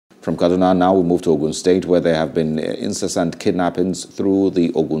From Kaduna, now we move to Ogun State, where there have been incessant kidnappings through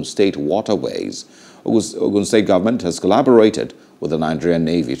the Ogun State waterways. Ogun State government has collaborated with the Nigerian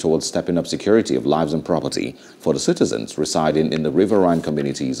Navy towards stepping up security of lives and property for the citizens residing in the riverine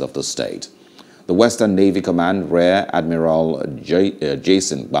communities of the state. The Western Navy Command Rear Admiral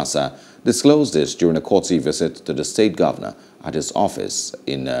Jason Bassa disclosed this during a courtesy visit to the state governor at his office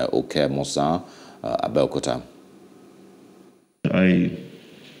in Okemosa, Abeokuta. I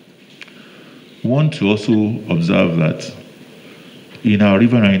want to also observe that in our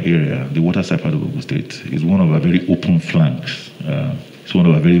riverine area, the waterside part of Ogun State is one of our very open flanks. It's one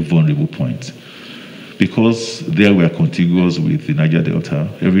of our very vulnerable points. Because there we are contiguous with the Niger Delta,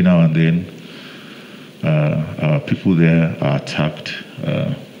 every now and then our people there are attacked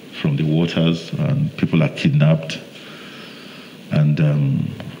from the waters and people are kidnapped. And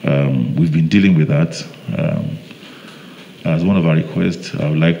we've been dealing with that. As one of our requests, I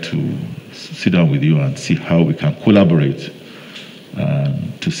would like to sit down with you and see how we can collaborate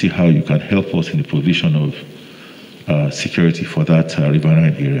to see how you can help us in the provision of security for that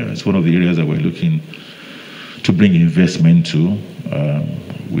riverine area. It's one of the areas that we're looking to bring investment to.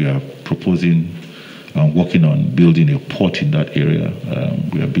 We are proposing and working on building a port in that area.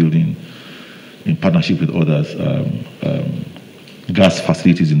 We are building, in partnership with others, gas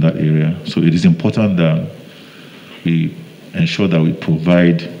facilities in that area. So it is important that we ensure that we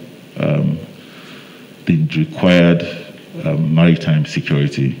provide the required maritime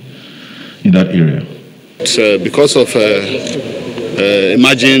security in that area. Because of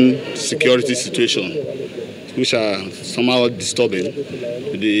emerging security situation, which are somehow disturbing,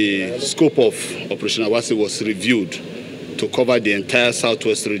 the scope of Operation Awase was reviewed to cover the entire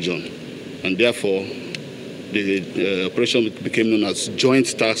southwest region, and therefore the operation became known as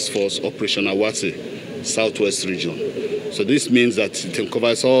Joint Task Force Operation Awase Southwest Region. So this means that it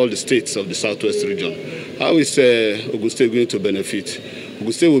covers all the states of the southwest region. How is Ogun State going to benefit?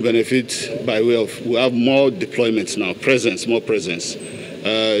 Ogun State will benefit by way of, we have more deployments now, more presence.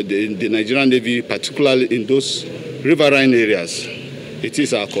 The Nigerian Navy, particularly in those riverine areas, it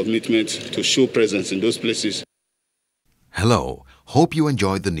is our commitment to show presence in those places. Hello, hope you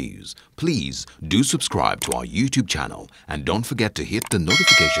enjoyed the news. Please do subscribe to our YouTube channel and don't forget to hit the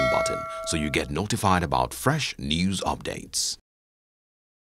notification button so you get notified about fresh news updates.